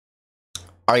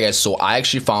Alright guys, so I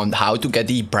actually found how to get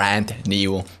the brand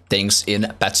new things in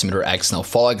Pet Simulator X. Now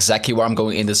follow exactly where I'm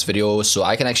going in this video so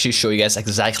I can actually show you guys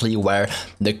exactly where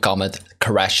the comet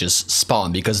crashes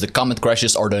spawn, because the comet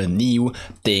crashes are the new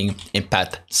thing in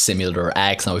Pet Simulator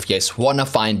X. Now if you guys want to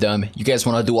find them, you guys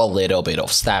want to do a little bit of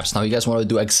steps. Now you guys want to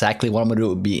do exactly what I'm going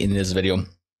to be in this video.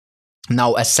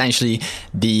 Now essentially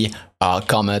the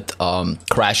comet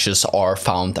crashes are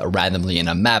found randomly in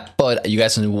a map, but you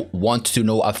guys want to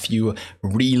know a few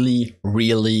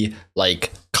really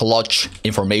like clutch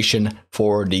information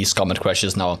for these comet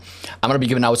crashes. Now I'm gonna be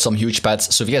giving out some huge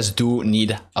pets, so if you guys do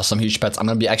need some huge pets, I'm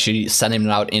gonna be actually sending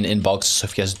them out in inbox. So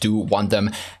if you guys do want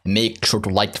them, make sure to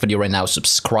like the video right now,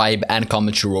 subscribe, and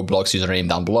comment your Roblox username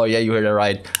down below. Yeah, you heard it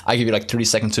right. I give you like 30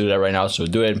 seconds to do that right now, so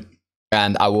do it.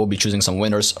 And I will be choosing some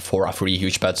winners for a free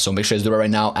huge pet, so make sure you do it right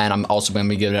now. And I'm also going to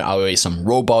be giving away some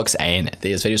Robux in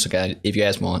this video, so if you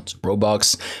guys want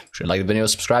Robux, make sure you like the video,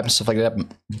 subscribe and stuff like that.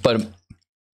 But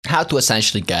how to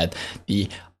essentially get the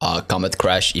comet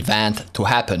crash event to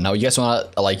happen. Now you guys want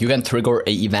to, like, you can trigger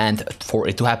a event for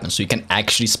it to happen, so you can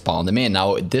actually spawn them in.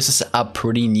 Now this is a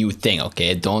pretty new thing,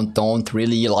 okay? Don't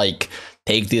really like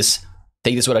take this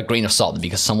with a grain of salt,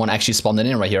 because someone actually spawned it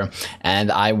in right here,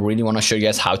 and I really want to show you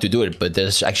guys how to do it. But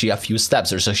there's actually a few steps.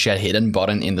 There's actually a hidden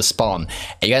button in the spawn,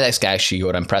 and you guys can actually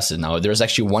go and press it. Now there's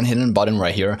actually one hidden button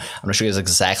right here. I'm gonna show you guys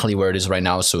exactly where it is right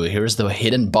now. So here's the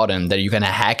hidden button that you can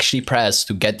actually press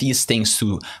to get these things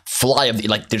to fly up.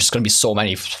 Like there's gonna be so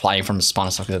many flying from the spawn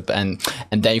and stuff like that,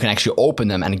 and then you can actually open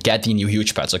them and get the new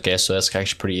huge pets. Okay, so that's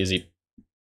actually pretty easy.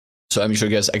 So let me show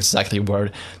you guys exactly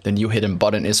where the new hidden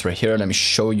button is right here. Let me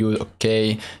show you.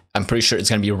 Okay, I'm pretty sure it's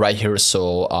gonna be right here.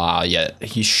 So yeah,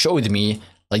 he showed me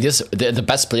like this. The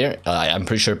best player, I'm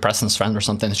pretty sure Preston's friend or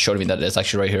something, showed me that it's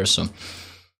actually right here. So let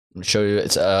me show you.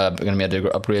 It's gonna be at the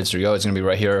upgrades. There you go. It's gonna be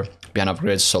right here behind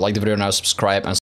upgrades. So like the video now, subscribe, and